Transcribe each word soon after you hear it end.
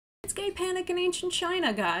It's gay panic in ancient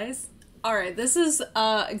China, guys. Alright, this is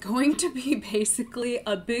going to be basically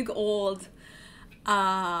a big old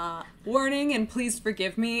warning, and please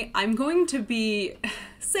forgive me. I'm going to be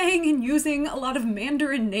saying and using a lot of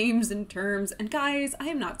Mandarin names and terms, and guys, I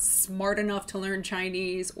am not smart enough to learn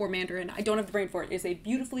Chinese or Mandarin. I don't have the brain for it. It's a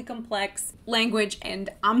beautifully complex language,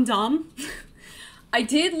 and I'm dumb. I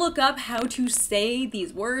did look up how to say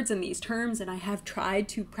these words and these terms, and I have tried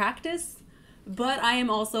to practice, but I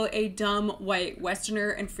am also a dumb white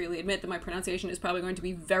Westerner and freely admit that my pronunciation is probably going to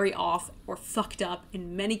be very off or fucked up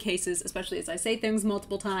in many cases, especially as I say things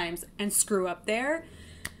multiple times and screw up there.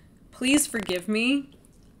 Please forgive me.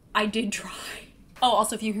 I did try. Oh,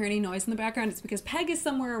 also, if you hear any noise in the background, it's because Peg is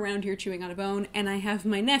somewhere around here chewing on a bone, and I have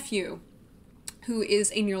my nephew, who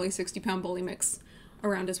is a nearly 60-pound bully mix,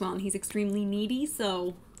 around as well, and he's extremely needy,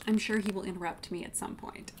 so I'm sure he will interrupt me at some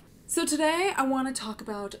point. So today I want to talk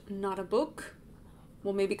about not a book,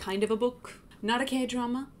 well, maybe kind of a book, not a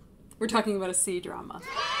K-drama. We're talking about a C-drama.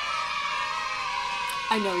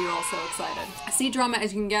 I know you're all so excited. A C-drama,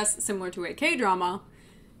 as you can guess, similar to a K-drama,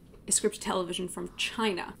 is scripted television from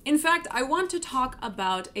China. In fact, I want to talk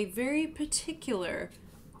about a very particular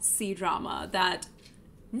C-drama that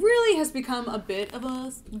really has become a bit of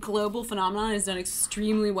a global phenomenon. It's done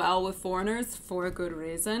extremely well with foreigners for a good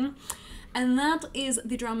reason. And that is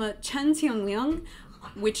the drama Chen Qiangliang,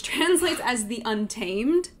 which translates as The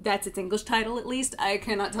Untamed. That's its English title, at least. I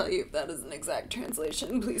cannot tell you if that is an exact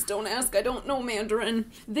translation. Please don't ask, I don't know Mandarin.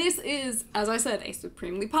 This is, as I said, a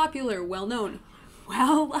supremely popular, well-known,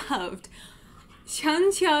 well-loved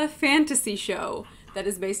qianxia fantasy show that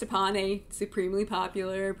is based upon a supremely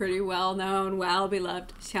popular, pretty well-known,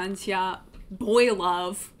 well-beloved qianxia boy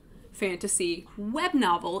love fantasy web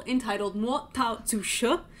novel entitled Mo Tao Zu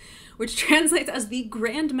Shi, which translates as the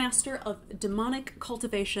Grand Master of Demonic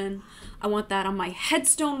Cultivation. I want that on my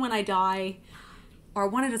headstone when I die, or I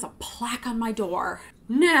want it as a plaque on my door.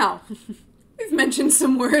 Now, we've mentioned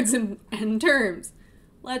some words and terms.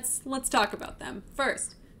 Let's talk about them.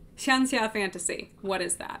 First, qianxia fantasy. What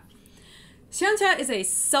is that? Qianxia is a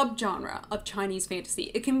subgenre of Chinese fantasy.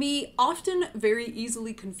 It can be often very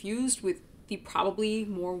easily confused with the probably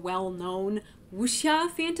more well-known wuxia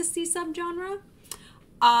fantasy subgenre.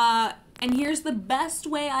 And here's the best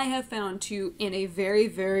way I have found to, in a very,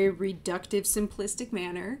 very reductive, simplistic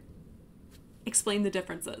manner, explain the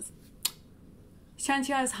differences.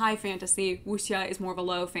 Qianxia is high fantasy, wuxia is more of a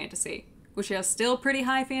low fantasy. Wuxia is still pretty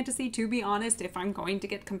high fantasy, to be honest, if I'm going to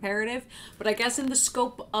get comparative, but I guess in the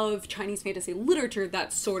scope of Chinese fantasy literature,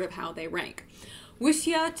 that's sort of how they rank.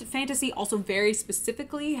 Wuxia fantasy also very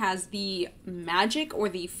specifically has the magic or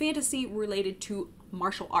the fantasy related to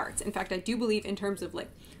martial arts. In fact, I do believe in terms of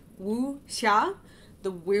like wuxia,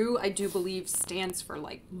 the wu I do believe stands for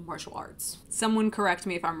like martial arts. Someone correct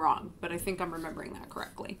me if I'm wrong, but I think I'm remembering that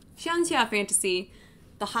correctly. Qianxia fantasy,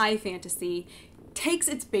 the high fantasy, takes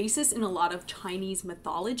its basis in a lot of Chinese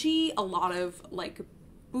mythology, a lot of like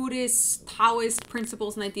Buddhist, Taoist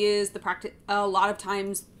principles and ideas. A lot of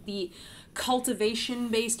times the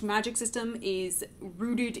cultivation-based magic system is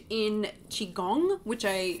rooted in Qigong, which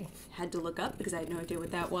I had to look up because I had no idea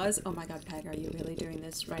what that was. Oh my god, Peg, are you really doing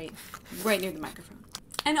this right near the microphone?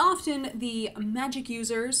 And often the magic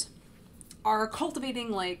users are cultivating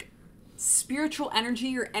like spiritual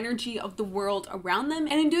energy or energy of the world around them,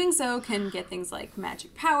 and in doing so can get things like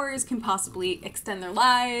magic powers, can possibly extend their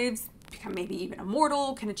lives, become maybe even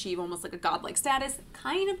immortal, can achieve almost like a godlike status.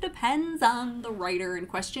 Kind of depends on the writer in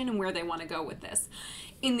question and where they want to go with this.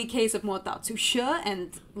 In the case of Mo Tao Zu Shi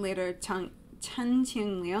and later Chen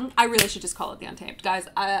Qiangliang, I really should just call it The Untamed. Guys,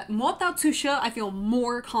 Mo Tao Zu Shi I feel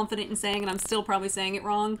more confident in saying, and I'm still probably saying it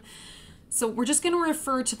wrong. So we're just going to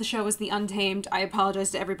refer to the show as The Untamed. I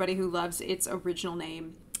apologize to everybody who loves its original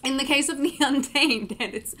name. In the case of The Untamed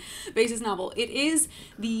and its basis novel, it is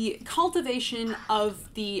the cultivation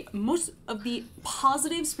of the most of the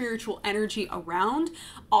positive spiritual energy around,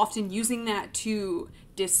 often using that to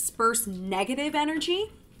disperse negative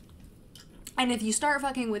energy. And if you start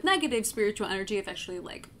fucking with negative spiritual energy, it's actually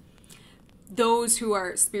like those who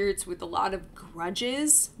are spirits with a lot of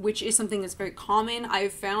grudges, which is something that's very common,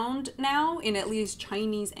 I've found now, in at least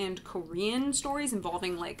Chinese and Korean stories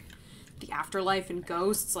involving like the afterlife and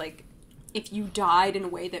ghosts. Like if you died in a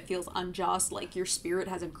way that feels unjust, like your spirit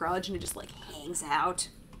has a grudge and it just like hangs out,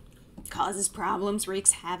 causes problems,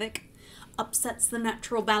 wreaks havoc, upsets the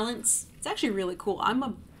natural balance. It's actually really cool. I'm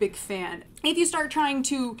a big fan. If you start trying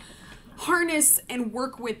to harness and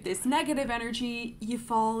work with this negative energy, you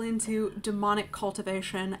fall into demonic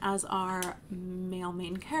cultivation, as our male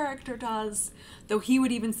main character does. Though he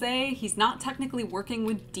would even say he's not technically working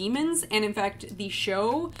with demons, and in fact, the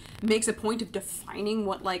show makes a point of defining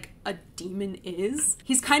what, like, a demon is.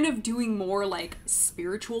 He's kind of doing more, like,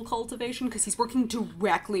 spiritual cultivation, because he's working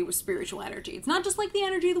directly with spiritual energy. It's not just, like, the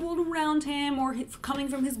energy of the world around him, or coming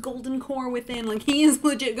from his golden core within. Like, he is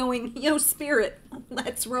legit going, yo, spirit,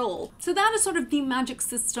 let's roll. So that is sort of the magic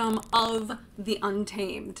system of the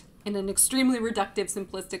Untamed, in an extremely reductive,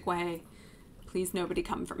 simplistic way. Please, nobody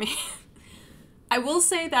come for me. I will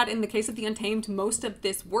say that in the case of the Untamed, most of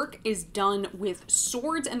this work is done with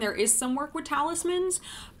swords, and there is some work with talismans,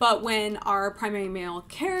 but when our primary male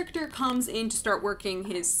character comes in to start working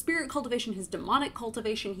his spirit cultivation, his demonic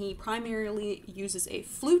cultivation, he primarily uses a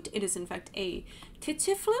flute. It is in fact a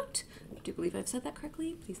titsu flute. I do believe I've said that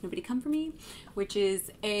correctly. Please nobody come for me. Which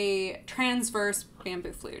is a transverse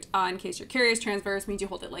bamboo flute. In case you're curious, transverse means you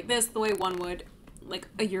hold it like this, the way one would like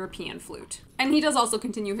a European flute. And he does also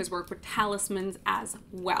continue his work with talismans as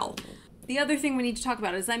well. The other thing we need to talk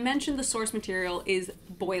about is I mentioned the source material is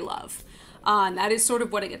boy love. And that is sort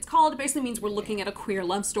of what it gets called. It basically means we're looking at a queer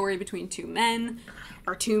love story between two men.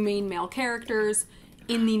 Our two main male characters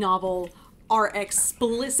in the novel are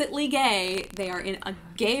explicitly gay. They are in a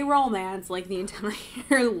gay romance, like the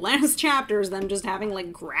entire last chapter is them just having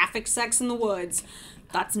like graphic sex in the woods.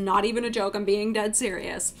 That's not even a joke, I'm being dead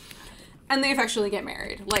serious. And they actually get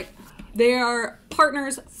married. Like, they are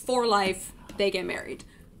partners for life, they get married.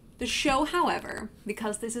 The show, however,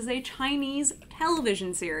 because this is a Chinese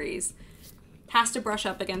television series, has to brush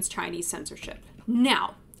up against Chinese censorship.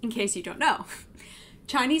 Now, in case you don't know,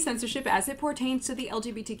 Chinese censorship as it pertains to the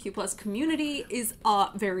LGBTQ+ community is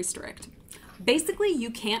very strict. Basically, you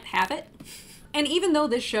can't have it. And even though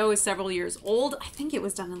this show is several years old, I think it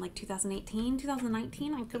was done in like 2018,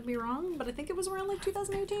 2019, I could be wrong, but I think it was around like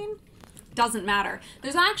 2018. Doesn't matter.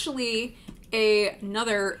 There's actually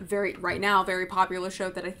another right now very popular show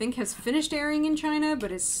that I think has finished airing in China,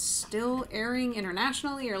 but is still airing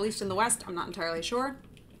internationally, or at least in the West, I'm not entirely sure,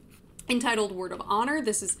 entitled Word of Honor.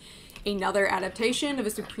 This is another adaptation of a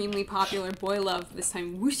supremely popular boy love, this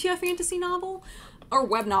time wuxia fantasy novel, or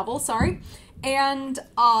web novel, sorry. And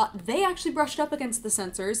they actually brushed up against the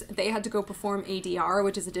censors. They had to go perform ADR,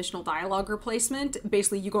 which is additional dialogue replacement.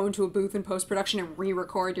 Basically, you go into a booth in post-production and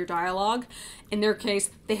re-record your dialogue. In their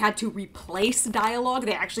case, they had to replace dialogue.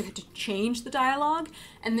 They actually had to change the dialogue.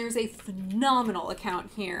 And there's a phenomenal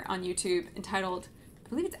account here on YouTube entitled, I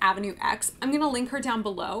believe it's Avenue X. I'm gonna link her down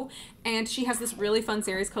below. And she has this really fun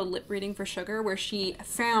series called Lip Reading for Sugar, where she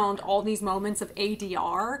found all these moments of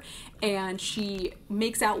ADR and she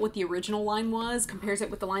makes out what the original line was, compares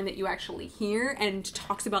it with the line that you actually hear, and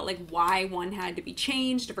talks about like why one had to be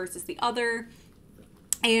changed versus the other.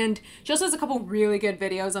 And she also has a couple really good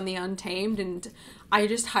videos on the Untamed, and I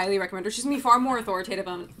just highly recommend her. She's gonna be far more authoritative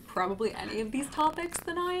on probably any of these topics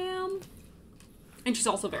than I am. And she's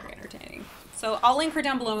also very entertaining. So I'll link her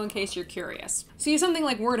down below in case you're curious. So you have something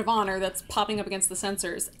like Word of Honor that's popping up against the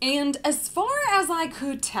censors. And as far as I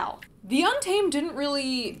could tell, the Untamed didn't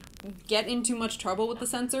really get into much trouble with the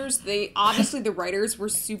censors. Obviously the writers were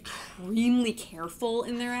supremely careful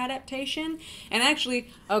in their adaptation. And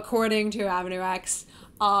actually, according to Avenue X,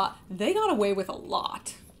 they got away with a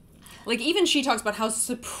lot. Like, even she talks about how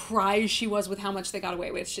surprised she was with how much they got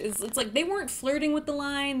away with. It's like they weren't flirting with the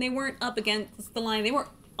line, they weren't up against the line, they were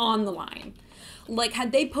on the line. Like,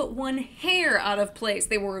 had they put one hair out of place,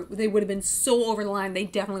 they would have been so over the line, they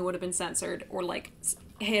definitely would have been censored or, like,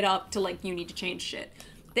 hit up to, like, you need to change shit.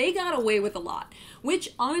 They got away with a lot, which,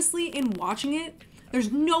 honestly, in watching it,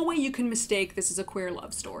 there's no way you can mistake this as a queer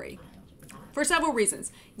love story. For several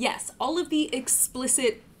reasons. Yes, all of the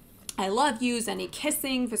explicit I love yous, any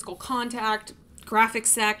kissing, physical contact, graphic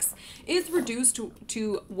sex is reduced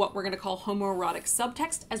to what we're going to call homoerotic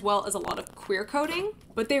subtext, as well as a lot of queer coding.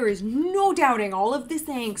 But there is no doubting all of this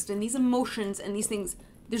angst and these emotions and these things.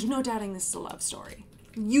 There's no doubting this is a love story.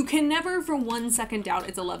 You can never for 1 second doubt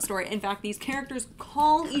it's a love story. In fact, these characters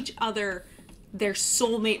call each other their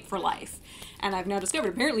soulmate for life. And I've now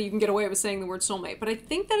discovered apparently you can get away with saying the word soulmate, but I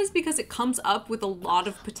think that is because it comes up with a lot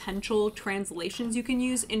of potential translations you can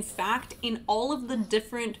use. In fact, in all of the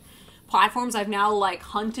different platforms I've now like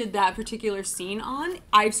hunted that particular scene on,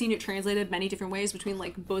 I've seen it translated many different ways between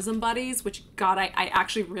like bosom buddies, which God, I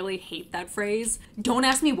actually really hate that phrase. Don't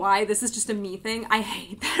ask me why, this is just a me thing. I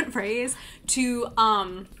hate that phrase. To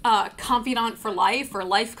confidant for life or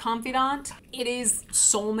life confidant. It is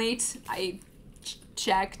soulmate. I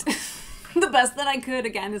checked the best that I could,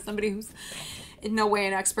 again, as somebody who's in no way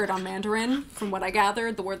an expert on Mandarin. From what I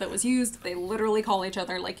gathered, the word that was used, they literally call each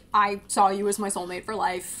other like, I saw you as my soulmate for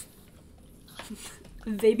life.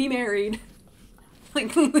 They be married.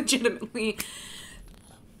 Like, legitimately,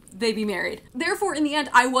 they be married. Therefore, in the end,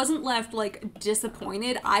 I wasn't left, like,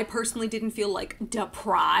 disappointed. I personally didn't feel, like,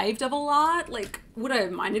 deprived of a lot. Like, would I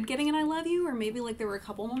have minded getting an I love you? Or maybe, like, there were a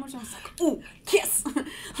couple moments where I was like, ooh, kiss!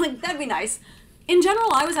 Like, that'd be nice. In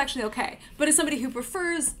general, I was actually okay. But as somebody who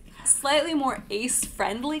prefers slightly more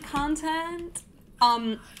ace-friendly content,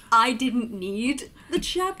 I didn't need the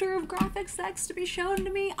chapter of graphic sex to be shown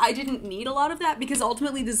to me. I didn't need a lot of that because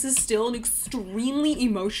ultimately this is still an extremely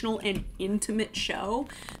emotional and intimate show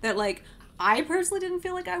that, like, I personally didn't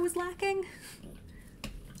feel like I was lacking.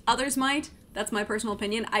 Others might. That's my personal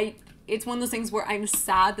opinion. It's one of those things where I'm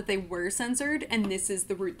sad that they were censored and this is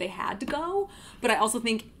the route they had to go, but I also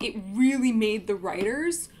think it really made the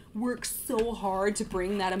writers work so hard to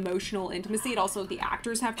bring that emotional intimacy. And also the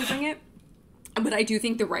actors have to bring it. But I do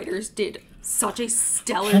think the writers did such a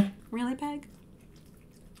stellar... Really, Peg?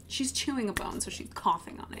 She's chewing a bone, so she's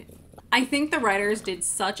coughing on it. I think the writers did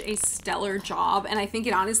such a stellar job, and I think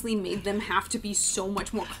it honestly made them have to be so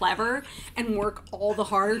much more clever and work all the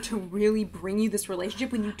harder to really bring you this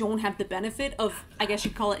relationship when you don't have the benefit of, I guess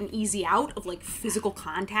you'd call it an easy out, of like physical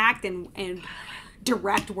contact and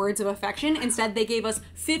direct words of affection. Instead, they gave us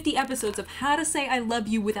 50 episodes of how to say I love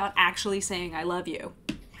you without actually saying I love you.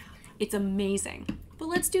 It's amazing. But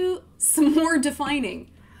let's do some more defining.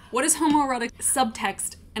 What is homoerotic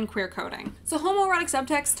subtext and queer coding? So homoerotic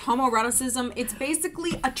subtext, homoeroticism, it's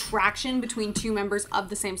basically attraction between two members of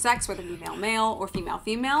the same sex, whether it be male-male or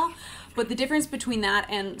female-female. But the difference between that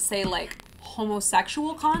and, say, like,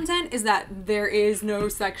 homosexual content is that there is no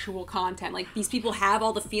sexual content. Like, these people have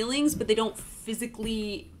all the feelings, but they don't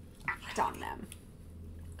physically act on them.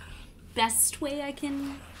 Best way I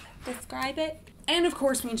can describe it. And of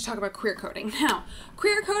course, we need to talk about queer coding. Now,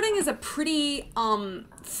 queer coding is a pretty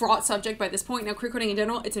fraught subject by this point. Now, queer coding in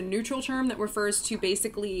general, it's a neutral term that refers to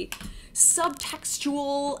basically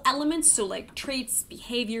subtextual elements, so like traits,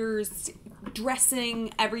 behaviors,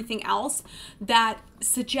 dressing, everything else that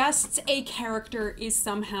suggests a character is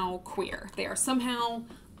somehow queer. They are somehow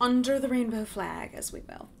under the rainbow flag, as we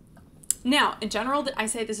will. Now, in general, I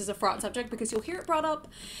say this is a fraught subject because you'll hear it brought up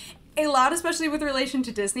a lot, especially with relation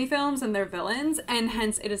to Disney films and their villains, and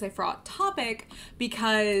hence it is a fraught topic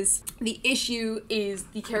because the issue is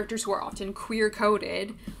the characters who are often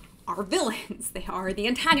queer-coded are villains. They are the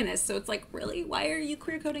antagonists, so it's like, really, why are you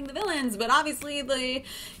queer-coding the villains? But obviously the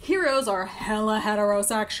heroes are hella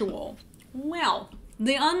heterosexual. Well,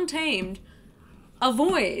 the Untamed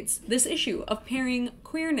avoids this issue of pairing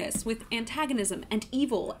queerness with antagonism and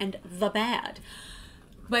evil and the bad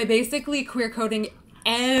by basically queer-coding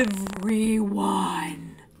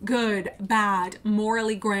everyone. Good, bad,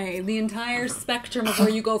 morally gray, the entire spectrum of where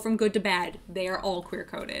you go from good to bad, they are all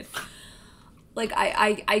queer-coded. Like,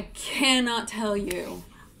 I cannot tell you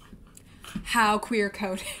how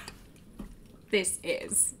queer-coded this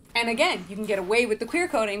is. And again, you can get away with the queer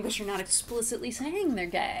coding because you're not explicitly saying they're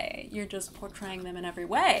gay. You're just portraying them in every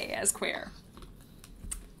way as queer.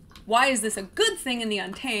 Why is this a good thing in the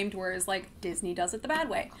Untamed, whereas, like, Disney does it the bad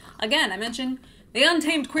way? Again, I mentioned the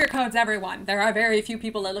Untamed queer codes everyone. There are very few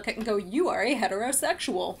people that look at it and go, you are a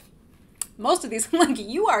heterosexual. Most of these, like,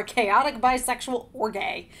 you are chaotic, bisexual, or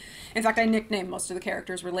gay. In fact, I nicknamed most of the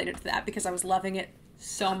characters related to that because I was loving it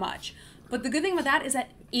so much. But the good thing about that is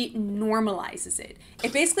that it normalizes it.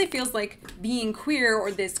 It basically feels like being queer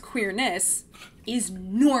or this queerness is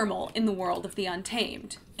normal in the world of the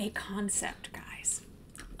Untamed. A concept, guys.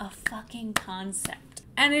 A fucking concept.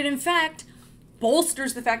 And it, in fact,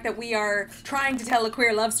 bolsters the fact that we are trying to tell a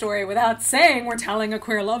queer love story without saying we're telling a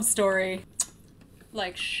queer love story.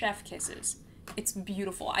 Like chef kisses. It's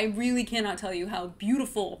beautiful. I really cannot tell you how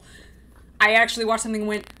beautiful. I actually watched something and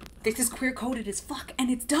went, this is queer-coded as fuck,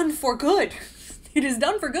 and it's done for good. It is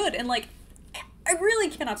done for good, and like, I really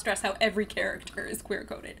cannot stress how every character is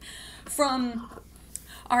queer-coded. From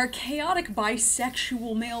our chaotic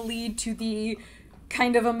bisexual male lead to the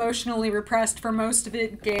kind of emotionally repressed, for most of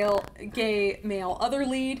it, gay male other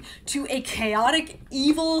lead, to a chaotic,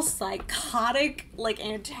 evil, psychotic, like,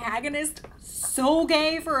 antagonist, so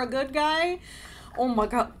gay for a good guy. Oh my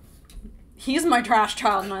god. He's my trash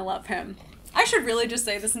child and I love him. I should really just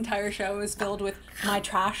say this entire show is filled with my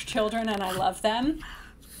trash children and I love them.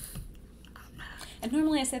 And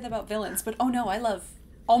normally I say that about villains, but oh no, I love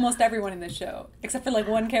almost everyone in this show, except for like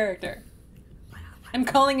one character. I'm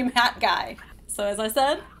calling him Hat Guy. So as I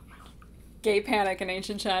said, gay panic in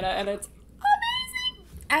ancient China, and it's amazing!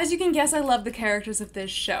 As you can guess, I love the characters of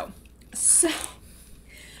this show. So,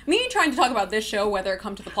 Me trying to talk about this show, whether it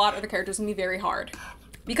come to the plot or the characters, is going to be very hard.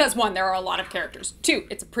 Because, one, there are a lot of characters. Two,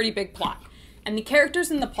 it's a pretty big plot. And the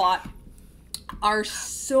characters in the plot are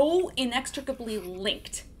so inextricably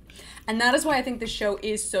linked. And that is why I think this show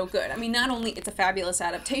is so good. I mean, not only it's a fabulous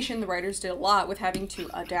adaptation, the writers did a lot with having to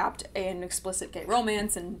adapt an explicit gay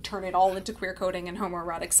romance and turn it all into queer coding and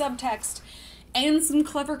homoerotic subtext, and some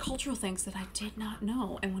clever cultural things that I did not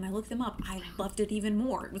know. And when I looked them up, I loved it even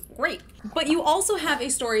more. It was great. But you also have a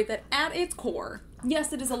story that at its core,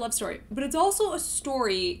 yes, it is a love story, but it's also a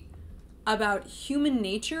story about human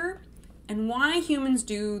nature and why humans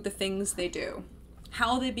do the things they do,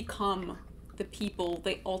 how they become the people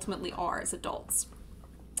they ultimately are as adults.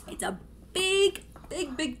 It's a big,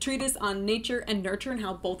 big, big treatise on nature and nurture and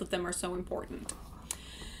how both of them are so important.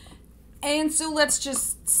 And so let's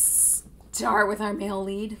just start with our male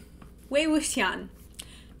lead, Wei Wuxian.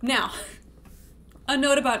 Now, a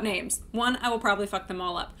note about names. One, I will probably fuck them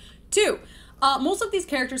all up. Two, most of these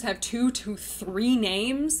characters have 2 to 3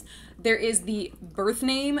 names. There is the birth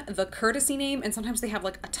name, the courtesy name, and sometimes they have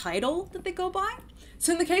like a title that they go by.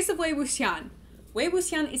 So in the case of Wei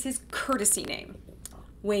Wuxian is his courtesy name.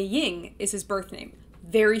 Wei Ying is his birth name.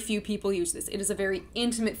 Very few people use this. It is a very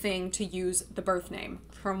intimate thing to use the birth name.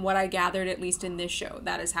 From what I gathered, at least in this show,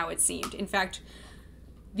 that is how it seemed. In fact,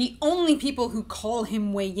 the only people who call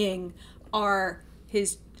him Wei Ying are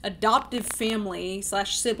his adoptive family /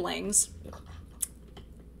 siblings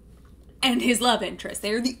and his love interest.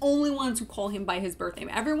 They are the only ones who call him by his birth name.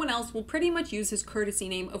 Everyone else will pretty much use his courtesy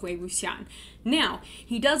name of Wei Wuxian. Now,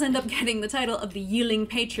 he does end up getting the title of the Yiling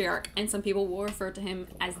Patriarch, and some people will refer to him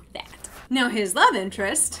as that. Now, his love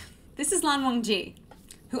interest, this is Lan Wangji,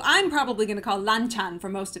 who I'm probably going to call Lan Chan for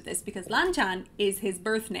most of this, because Lan Chan is his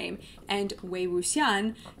birth name, and Wei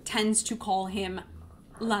Wuxian tends to call him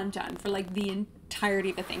Lan Chan for like the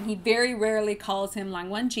entirety of the thing. He very rarely calls him Lan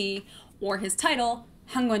Wangji or his title,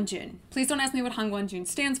 Han Guanjun. Please don't ask me what Han Guanjun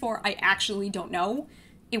stands for. I actually don't know.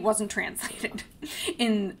 It wasn't translated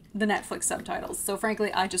in the Netflix subtitles, so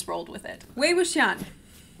frankly, I just rolled with it. Wei Wuxian,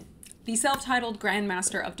 the self-titled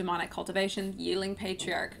Grandmaster of Demonic Cultivation, Yiling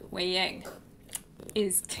Patriarch Wei Ying,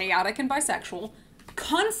 is chaotic and bisexual,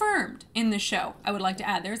 confirmed in the show. I would like to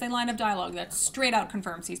add, there's a line of dialogue that straight out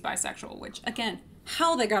confirms he's bisexual, which, again,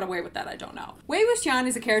 how they got away with that, I don't know. Wei Wuxian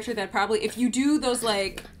is a character that probably, if you do those,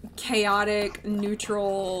 like, chaotic,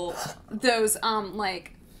 neutral, those,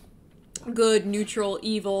 like, good, neutral,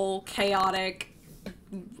 evil, chaotic,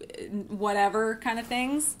 whatever kind of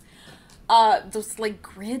things, those, like,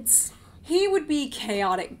 grids, he would be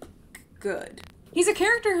chaotic good. He's a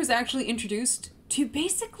character who's actually introduced to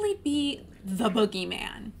basically be the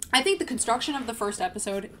boogeyman. I think the construction of the first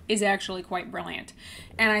episode is actually quite brilliant,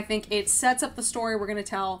 and I think it sets up the story we're going to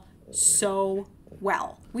tell so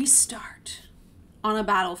well. We start on a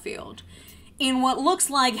battlefield in what looks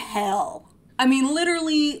like hell. I mean,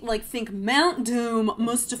 literally, like, think Mount Doom,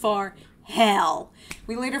 Mustafar, hell.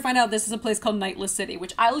 We later find out this is a place called Nightless City,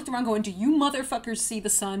 which I looked around going, do you motherfuckers see the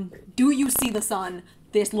sun? Do you see the sun?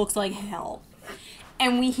 This looks like hell.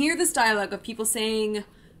 And we hear this dialogue of people saying,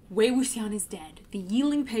 Wei Wuxian is dead. The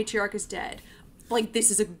Yiling Patriarch is dead. Like,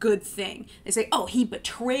 this is a good thing. They say, oh, he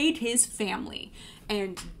betrayed his family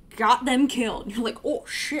and got them killed. And you're like, oh,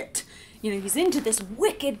 shit. You know, he's into this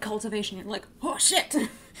wicked cultivation. You're like, oh, shit.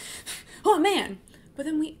 Oh, man. But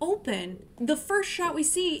then we open. The first shot we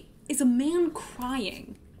see is a man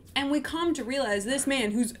crying. And we come to realize this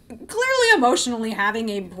man, who's clearly emotionally having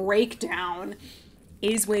a breakdown,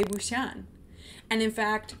 is Wei Wuxian. And in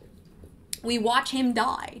fact, we watch him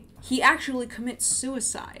die. He actually commits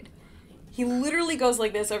suicide. He literally goes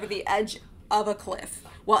like this over the edge of a cliff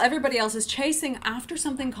while everybody else is chasing after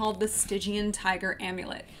something called the Stygian Tiger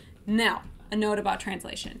Amulet. Now, a note about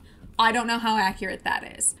translation. I don't know how accurate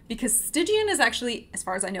that is, because Stygian is actually, as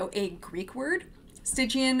far as I know, a Greek word.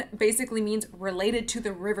 Stygian basically means related to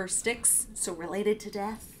the river Styx, so related to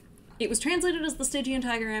death. It was translated as the Stygian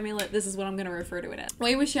Tiger Amulet. This is what I'm going to refer to it as.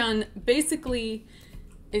 Wei Wuxian basically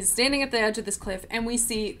is standing at the edge of this cliff, and we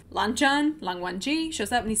see Lan Chan, Lan Wangji,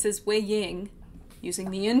 shows up and he says, Wei Ying, using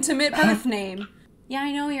the intimate birth name. Yeah,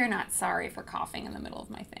 I know you're not sorry for coughing in the middle of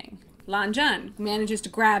my thing. Lan Chan manages to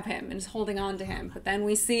grab him and is holding on to him, but then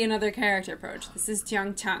we see another character approach. This is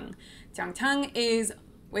Jiang Cheng. Jiang Cheng is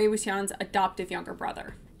Wei Wuxian's adoptive younger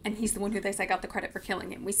brother, and he's the one who they say got the credit for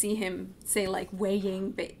killing him. We see him say, like, Wei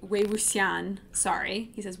Wuxian, sorry.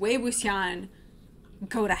 He says, Wei Wuxian,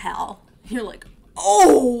 go to hell. You're like,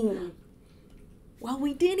 oh! Well,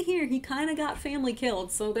 we did hear he kind of got family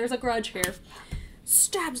killed, so there's a grudge here.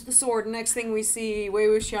 stabs the sword, and next thing we see Wei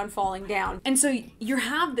Wuxian falling down. And so you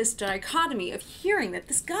have this dichotomy of hearing that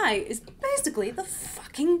this guy is basically the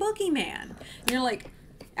fucking boogeyman. And you're like,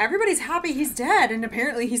 everybody's happy he's dead, and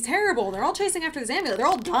apparently he's terrible. They're all chasing after this amulet. They're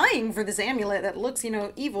all dying for this amulet that looks, you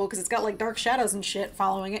know, evil because it's got like dark shadows and shit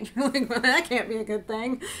following it. And you're like, well, that can't be a good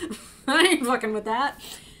thing. I ain't fucking with that.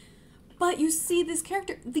 But you see this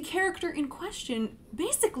character, the character in question,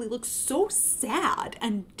 basically looks so sad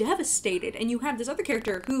and devastated. And you have this other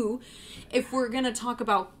character who, if we're going to talk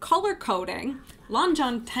about color coding, Lan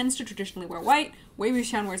Zhan tends to traditionally wear white. Wei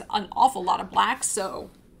Wuxian wears an awful lot of black,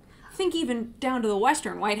 so I think even down to the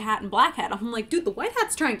Western white hat and black hat. I'm like, dude, the white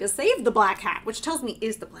hat's trying to save the black hat, which tells me,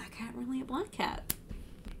 is the black hat really a black hat?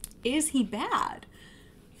 Is he bad?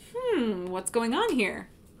 What's going on here?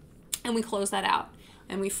 And we close that out.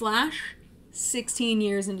 And we flash 16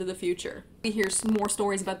 years into the future. We hear some more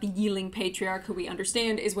stories about the Yiling patriarch, who we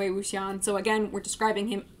understand is Wei Wuxian. So again, we're describing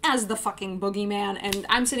him as the fucking boogeyman. And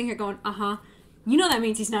I'm sitting here going, you know that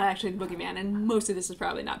means he's not actually the boogeyman. And most of this is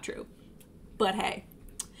probably not true. But hey.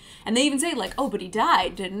 And they even say, like, oh, but he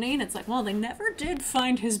died, didn't he? And it's like, well, they never did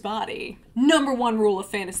find his body. Number one rule of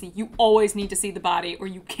fantasy, you always need to see the body or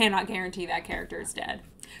you cannot guarantee that character is dead.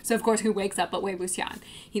 So, of course, who wakes up but Wei Wuxian?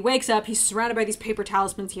 He wakes up, he's surrounded by these paper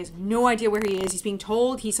talismans, he has no idea where he is. He's being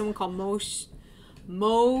told he's someone called Mo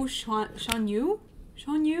Shan Yu?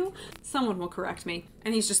 Someone will correct me.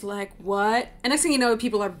 And he's just like, what? And next thing you know,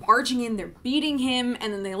 people are barging in, they're beating him,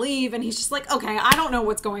 and then they leave, and he's just like, okay, I don't know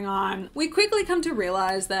what's going on. We quickly come to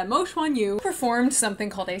realize that Mo Xuan Yu performed something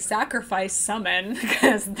called a sacrifice summon,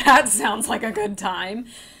 because that sounds like a good time,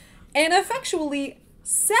 and effectually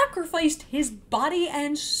sacrificed his body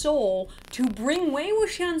and soul to bring Wei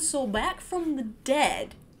Wuxian's soul back from the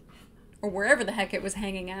dead, or wherever the heck it was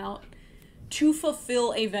hanging out, to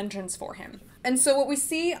fulfill a vengeance for him. And so what we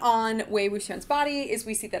see on Wei Wuxian's body is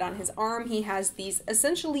we see that on his arm he has these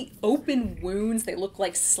essentially open wounds. They look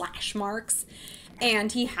like slash marks.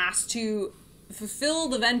 And he has to fulfill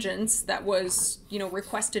the vengeance that was, you know,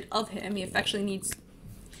 requested of him. He effectively needs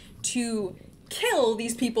to kill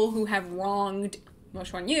these people who have wronged Mo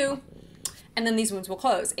Xuan Yu, and then these wounds will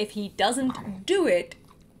close. If he doesn't do it,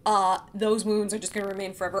 those wounds are just going to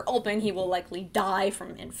remain forever open. He will likely die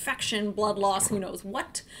from infection, blood loss, who knows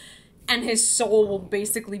what. And his soul will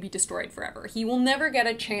basically be destroyed forever. He will never get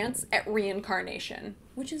a chance at reincarnation,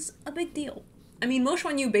 which is a big deal. I mean, Mo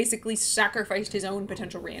Xuan Yu basically sacrificed his own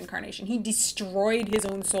potential reincarnation. He destroyed his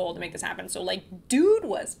own soul to make this happen. So, like, dude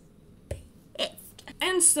was pissed.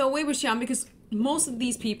 And so Wei Wuxian, because most of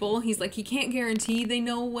these people, he's like, he can't guarantee they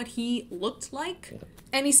know what he looked like.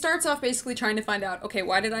 And he starts off basically trying to find out, okay,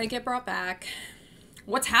 why did I get brought back?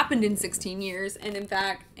 What's happened in 16 years? And in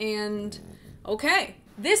fact, okay.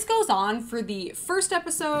 This goes on for the first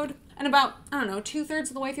episode and about, I don't know, 2/3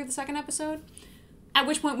 of the way through the second episode. At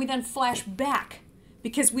which point we then flash back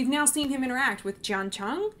because we've now seen him interact with Jian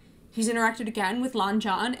Cheng. He's interacted again with Lan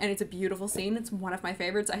Zhan, and it's a beautiful scene. It's one of my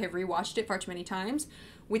favorites. I have rewatched it far too many times.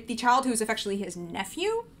 With the child who's effectively his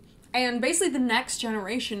nephew, and basically the next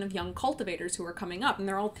generation of young cultivators who are coming up, and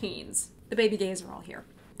they're all teens. The baby gays are all here.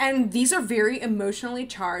 And these are very emotionally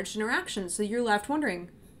charged interactions, so you're left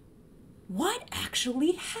wondering, what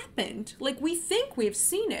actually happened? Like, we think we've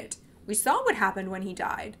seen it. We saw what happened when he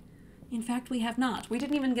died. In fact, we have not. We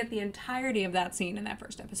didn't even get the entirety of that scene in that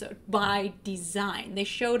first episode. By design. They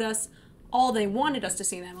showed us all they wanted us to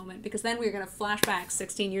see in that moment, because then we were going to flash back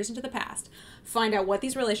 16 years into the past, find out what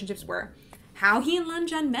these relationships were, how he and Lan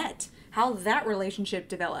Zhan met, how that relationship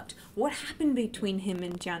developed, what happened between him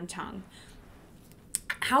and Jian Cheng,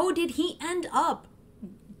 how did he end up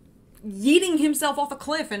yeeting himself off a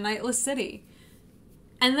cliff in Nightless City.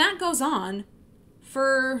 And that goes on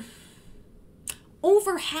for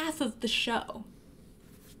over half of the show.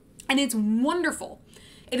 And it's wonderful.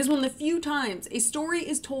 It is one of the few times a story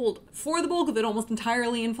is told, for the bulk of it, almost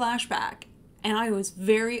entirely in flashback. And I was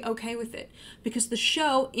very okay with it. Because the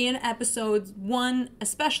show, in episode 1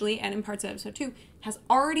 especially, and in parts of episode 2, has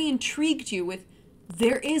already intrigued you with,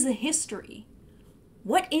 there is a history.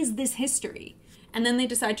 What is this history? And then they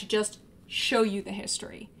decide to just show you the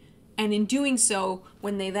history. And in doing so,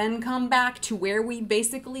 when they then come back to where we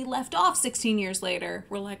basically left off 16 years later,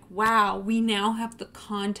 we're like, wow, we now have the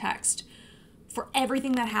context for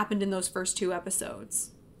everything that happened in those first 2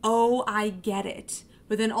 episodes. Oh, I get it.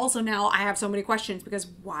 But then also now I have so many questions, because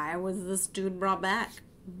why was this dude brought back?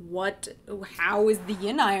 How is the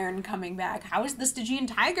Yin Iron coming back? How is the Stygian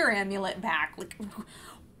Tiger amulet back? Like,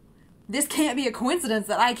 this can't be a coincidence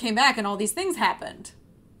that I came back and all these things happened.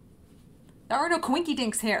 There are no coinky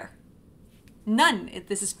dinks here. None.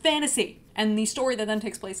 This is fantasy. And the story that then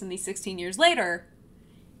takes place in these 16 years later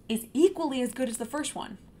is equally as good as the first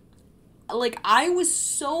one. Like, I was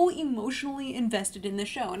so emotionally invested in this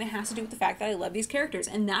show, and it has to do with the fact that I love these characters,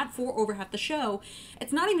 and that for over half the show,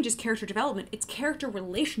 it's not even just character development, it's character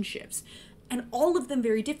relationships, and all of them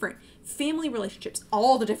very different. Family relationships,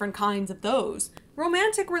 all the different kinds of those.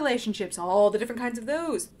 Romantic relationships, all the different kinds of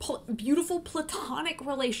those. Beautiful platonic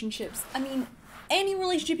relationships. I mean, any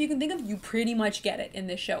relationship you can think of, you pretty much get it in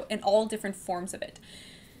this show, in all different forms of it.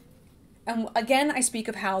 And again, I speak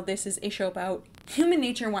of how this is a show about human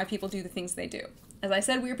nature and why people do the things they do. As I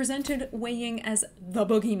said, we are presented Wei Ying as the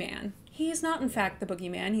boogeyman. He is not, in fact, the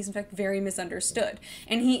boogeyman. He's, in fact, very misunderstood.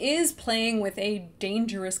 And he is playing with a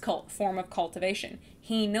dangerous form of cultivation.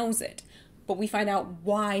 He knows it. But we find out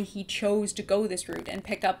why he chose to go this route and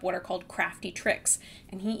pick up what are called crafty tricks.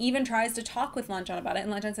 And he even tries to talk with Lan Zhan about it,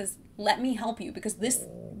 and Lan Zhan says, let me help you, because this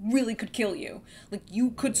really could kill you. Like,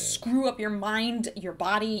 you could screw up your mind, your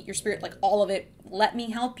body, your spirit, like all of it. Let me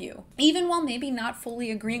help you. Even while maybe not fully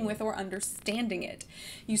agreeing with or understanding it.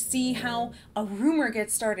 You see how a rumor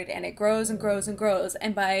gets started and it grows and grows and grows,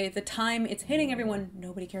 and by the time it's hitting everyone,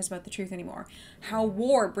 nobody cares about the truth anymore. How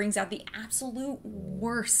war brings out the absolute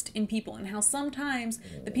worst in people, and how sometimes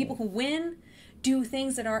the people who win do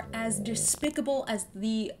things that are as despicable as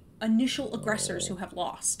the initial aggressors who have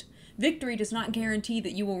lost. Victory does not guarantee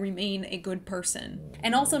that you will remain a good person.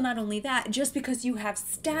 And also, not only that, just because you have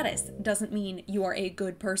status doesn't mean you are a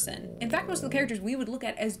good person. In fact, most of the characters we would look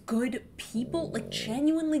at as good people, like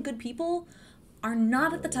genuinely good people, are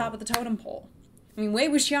not at the top of the totem pole. I mean, Wei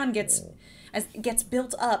Wuxian gets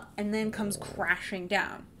built up and then comes crashing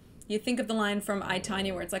down. You think of the line from I,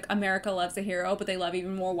 Tonya where it's like, America loves a hero, but they love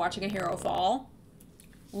even more watching a hero fall.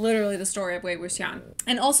 Literally the story of Wei Wuxian.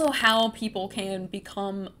 And also how people can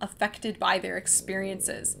become affected by their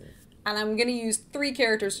experiences. And I'm going to use 3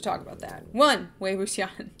 characters to talk about that. 1, Wei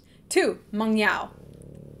Wuxian. 2, Meng Yao.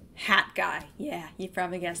 Hat guy. Yeah, you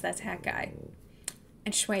probably guessed that's Hat guy.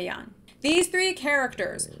 And Shui Yan. These 3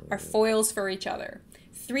 characters are foils for each other.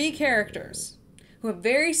 3 characters who have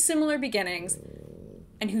very similar beginnings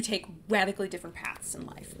and who take radically different paths in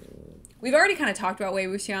life. We've already kind of talked about Wei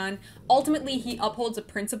Wuxian. Ultimately, he upholds a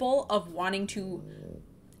principle of wanting to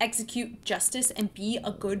execute justice and be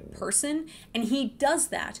a good person. And he does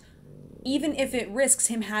that, even if it risks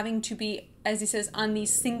him having to be, as he says, on the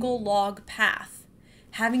single log path,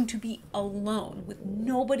 having to be alone with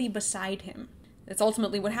nobody beside him. That's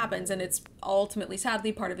ultimately what happens, and it's ultimately,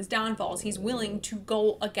 sadly, part of his downfalls. He's willing to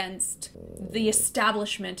go against the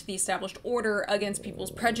establishment, the established order, against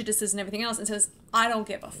people's prejudices and everything else, and says, I don't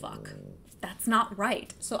give a fuck. That's not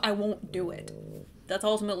right, so I won't do it. That's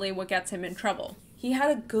ultimately what gets him in trouble. He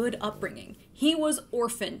had a good upbringing. He was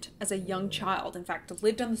orphaned as a young child, in fact,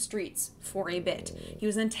 lived on the streets for a bit. He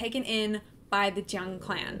was then taken in by the Jiang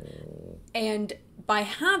clan. And by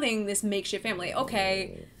having this makeshift family,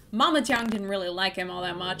 okay, Mama Jiang didn't really like him all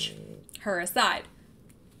that much, her aside.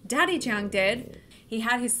 Daddy Jiang did. He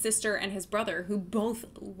had his sister and his brother who both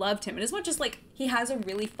loved him. And as much as, like, he has a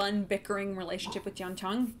really fun bickering relationship with Jiang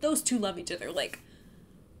Chang, those two love each other, like,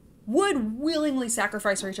 would willingly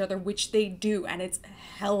sacrifice for each other, which they do. And it's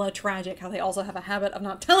hella tragic how they also have a habit of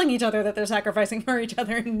not telling each other that they're sacrificing for each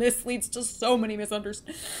other. And this leads to so many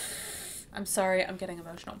misunderstandings. I'm sorry, I'm getting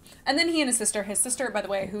emotional. And then he and his sister, by the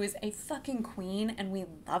way, who is a fucking queen, and we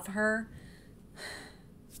love her.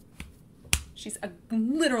 She's a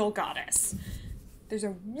literal goddess. There's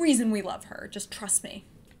a reason we love her, just trust me.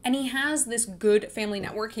 And he has this good family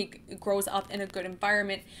network. He grows up in a good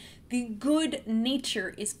environment. The good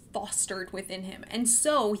nature is fostered within him. And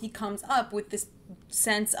so he comes up with this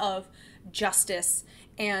sense of justice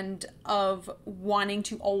and of wanting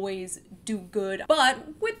to always do good,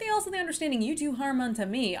 but with also the understanding, you do harm unto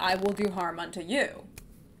me, I will do harm unto you.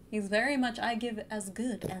 He's very much, I give as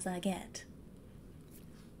good as I get.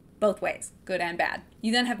 Both ways, good and bad.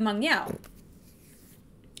 You then have Meng Yao,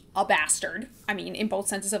 a bastard. I mean, in both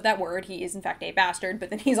senses of that word, he is in fact a bastard,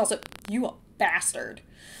 but then he's also, you a bastard.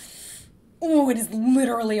 Oh, it is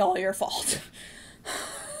literally all your fault.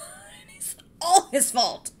 It is all his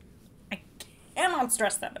fault. Cannot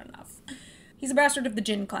stress that enough. He's a bastard of the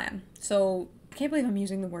Jin clan. So, I can't believe I'm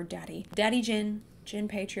using the word daddy. Daddy Jin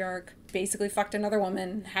patriarch, basically fucked another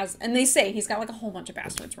woman, and they say he's got like a whole bunch of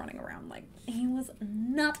bastards running around. Like, he was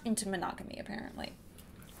not into monogamy, apparently.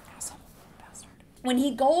 Asshole bastard. When he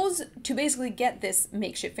goes to basically get this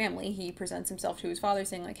makeshift family, he presents himself to his father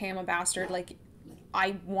saying like, hey, I'm a bastard, like,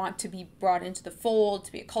 I want to be brought into the fold,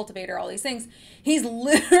 to be a cultivator, all these things. He's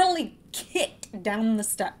literally kicked down the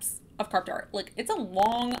steps of carved art. Like, it's a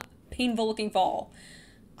long, painful looking fall.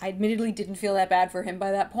 I admittedly didn't feel that bad for him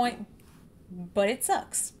by that point, but it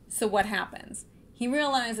sucks. So what happens? He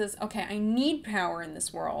realizes, okay, I need power in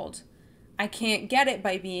this world. I can't get it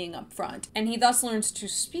by being upfront. And he thus learns to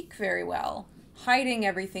speak very well, hiding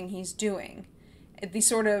everything he's doing. The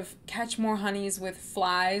sort of catch more flies with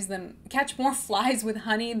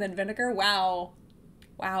honey than vinegar. Wow.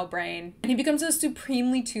 Wow, brain. And he becomes a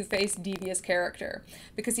supremely two-faced, devious character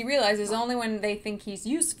because he realizes only when they think he's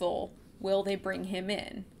useful will they bring him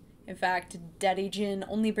in. In fact, Daddy Jin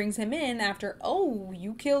only brings him in after, oh,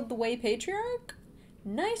 you killed the Wei Patriarch?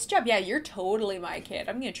 Nice job. Yeah, you're totally my kid.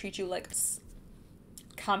 I'm gonna treat you like...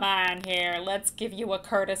 Come on here, let's give you a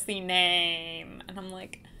courtesy name. And I'm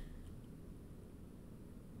like...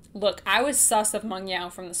 Look, I was sus of Meng Yao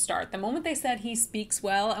from the start. The moment they said he speaks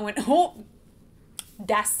well, I went, oh,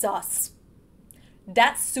 that's sus.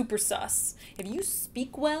 That's super sus. If you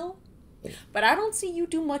speak well, but I don't see you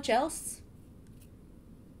do much else,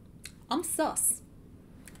 I'm sus.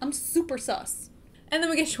 I'm super sus. And then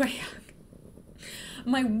we get Shui Yang.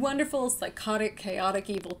 My wonderful, psychotic, chaotic,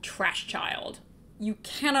 evil trash child. You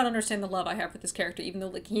cannot understand the love I have for this character, even though,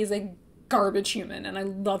 like, he is a garbage human, and I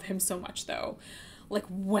love him so much, though. Like,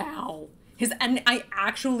 wow. And I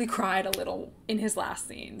actually cried a little in his last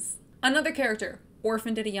scenes. Another character,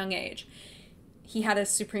 orphaned at a young age. He had a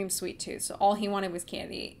supreme sweet tooth, so all he wanted was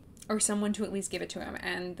candy, or someone to at least give it to him.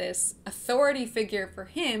 And this authority figure for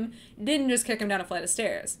him didn't just kick him down a flight of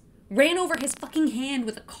stairs. Ran over his fucking hand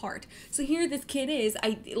with a cart. So here this kid is,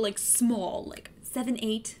 small, like 7,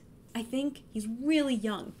 8, I think. He's really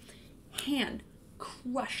young. Hand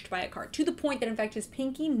crushed by a cart, to the point that, in fact, his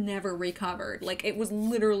pinky never recovered. Like, it was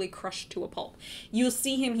literally crushed to a pulp. You'll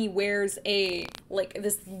see him, he wears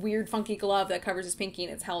this weird funky glove that covers his pinky,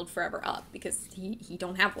 and it's held forever up, because he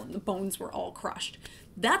don't have one. The bones were all crushed.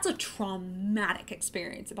 That's a traumatic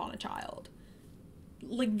experience upon a child.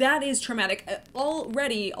 Like, that is traumatic.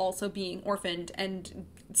 Already also being orphaned and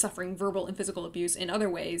suffering verbal and physical abuse in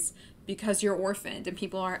other ways, because you're orphaned and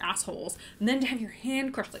people are assholes. And then to have your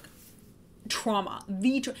hand crushed, like, trauma.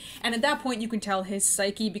 And at that point, you can tell his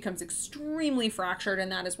psyche becomes extremely fractured,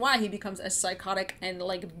 and that is why he becomes as psychotic and,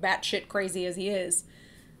 like, batshit crazy as he is.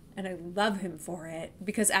 And I love him for it,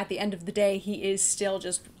 because at the end of the day, he is still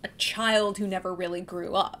just a child who never really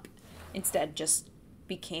grew up. Instead, just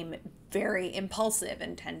became very impulsive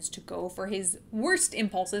and tends to go for his worst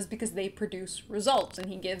impulses because they produce results, and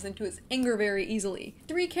he gives into his anger very easily.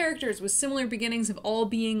 3 characters with similar beginnings of all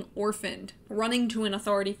being orphaned, running to an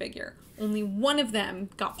authority figure. Only one of them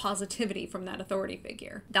got positivity from that authority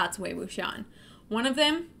figure. That's Wei Wuxian. One of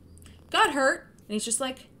them got hurt, and he's just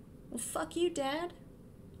like, well, fuck you, Dad.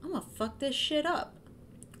 I'm gonna fuck this shit up.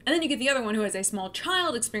 And then you get the other one who, as a small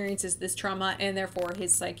child, experiences this trauma, and therefore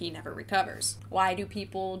his psyche never recovers. Why do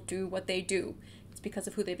people do what they do? It's because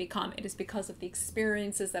of who they become. It is because of the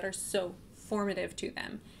experiences that are so formative to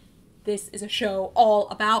them. This is a show all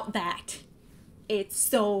about that. It's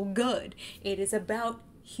so good. It is about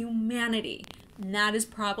humanity. And that is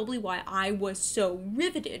probably why I was so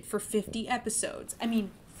riveted for 50 episodes. I mean,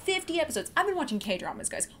 50 episodes. I've been watching K-dramas,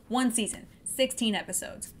 guys. 1 season, 16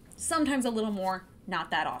 episodes. Sometimes a little more,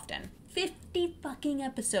 not that often. 50 fucking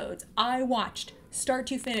episodes I watched, start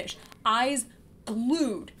to finish, eyes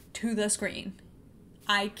glued to the screen.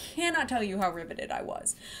 I cannot tell you how riveted I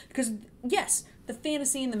was. Because, yes, the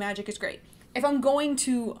fantasy and the magic is great. If I'm going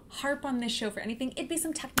to harp on this show for anything, it'd be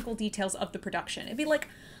some technical details of the production. It'd be like,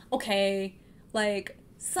 okay, like,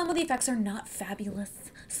 some of the effects are not fabulous.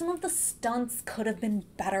 Some of the stunts could have been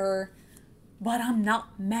better. But I'm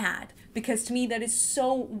not mad. Because to me, that is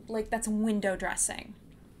so, like, that's window dressing.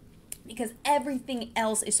 Because everything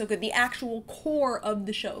else is so good. The actual core of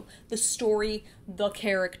the show, the story, the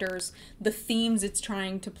characters, the themes it's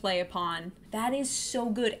trying to play upon, that is so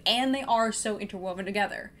good. And they are so interwoven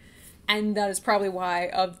together. And that is probably why,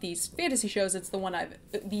 of these fantasy shows, it's the one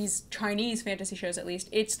these Chinese fantasy shows at least,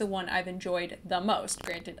 it's the one I've enjoyed the most.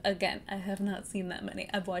 Granted, again, I have not seen that many.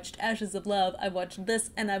 I've watched Ashes of Love, I've watched this,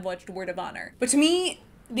 and I've watched Word of Honor. But to me,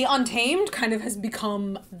 the Untamed kind of has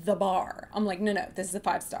become the bar. I'm like, no, this is a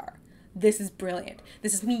 5-star. This is brilliant.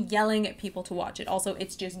 This is me yelling at people to watch it. Also,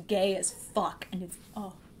 it's just gay as fuck, and it's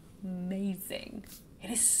amazing. It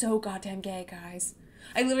is so goddamn gay, guys.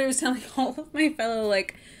 I literally was telling all of my fellow,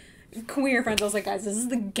 like, queer friends, I was like, guys, this is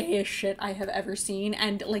the gayest shit I have ever seen,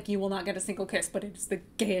 and, like, you will not get a single kiss, but it's the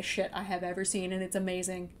gayest shit I have ever seen, and it's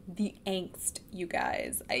amazing. The angst, you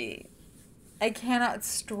guys. I cannot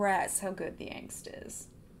stress how good the angst is.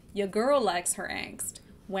 Your girl likes her angst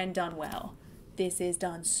when done well. This is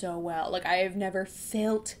done so well. Like, I have never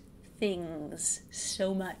felt things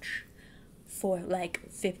so much for, like,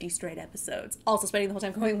 50 straight episodes. Also spending the whole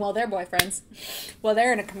time going, well, they're boyfriends. Well,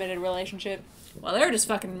 they're in a committed relationship. Well, they're just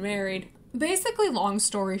fucking married. Basically, long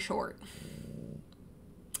story short,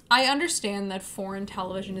 I understand that foreign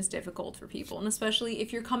television is difficult for people, and especially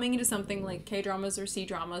if you're coming into something like K-dramas or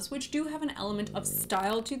C-dramas, which do have an element of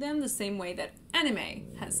style to them the same way that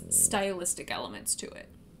anime has stylistic elements to it.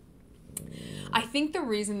 I think the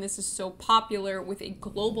reason this is so popular with a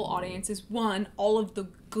global audience is, one, all of the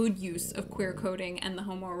good use of queer coding and the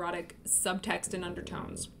homoerotic subtext and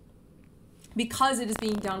undertones. Because it is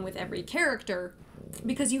being done with every character,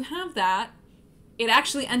 because you have that, it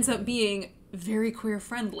actually ends up being very queer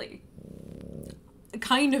friendly.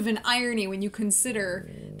 Kind of an irony when you consider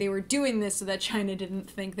they were doing this so that China didn't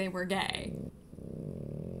think they were gay.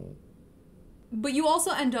 But you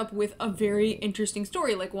also end up with a very interesting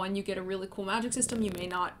story. Like, one, you get a really cool magic system you may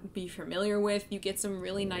not be familiar with. You get some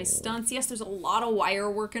really nice stunts. Yes, there's a lot of wire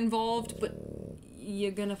work involved, but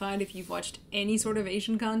you're gonna find if you've watched any sort of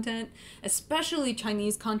Asian content, especially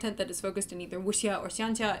Chinese content that is focused in either wuxia or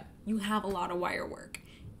xianxia, you have a lot of wire work.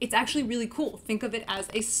 It's actually really cool. Think of it as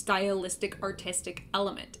a stylistic, artistic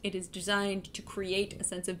element. It is designed to create a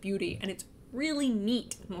sense of beauty, and it's really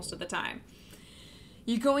neat most of the time.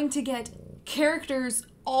 You're going to get characters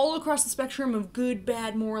all across the spectrum of good,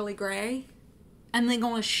 bad, morally gray, and they're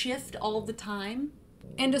going to shift all the time.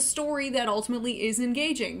 And a story that ultimately is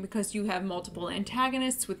engaging because you have multiple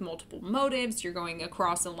antagonists with multiple motives. You're going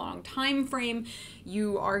across a long time frame.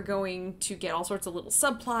 You are going to get all sorts of little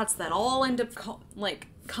subplots that all end up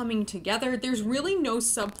coming together. There's really no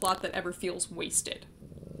subplot that ever feels wasted.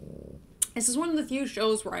 This is one of the few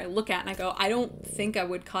shows where I look at and I go, I don't think I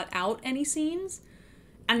would cut out any scenes.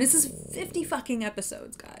 And this is 50 fucking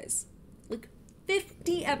episodes, guys. Like,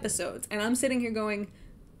 50 episodes. And I'm sitting here going,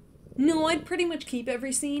 no, I'd pretty much keep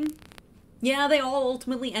every scene. Yeah, they all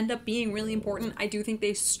ultimately end up being really important. I do think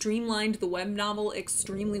they streamlined the web novel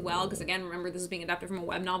extremely well, because again, remember, this is being adapted from a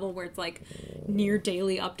web novel where it's like near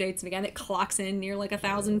daily updates, and again, it clocks in near like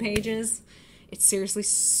 1,000 pages. It's seriously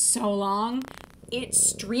so long. It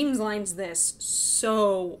streamlines this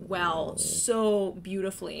so well, so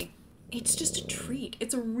beautifully. It's just a treat.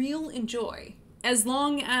 It's a real enjoy. As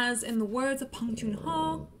long as, in the words of Pang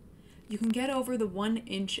Junho, you can get over the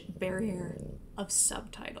 1-inch barrier of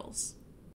subtitles.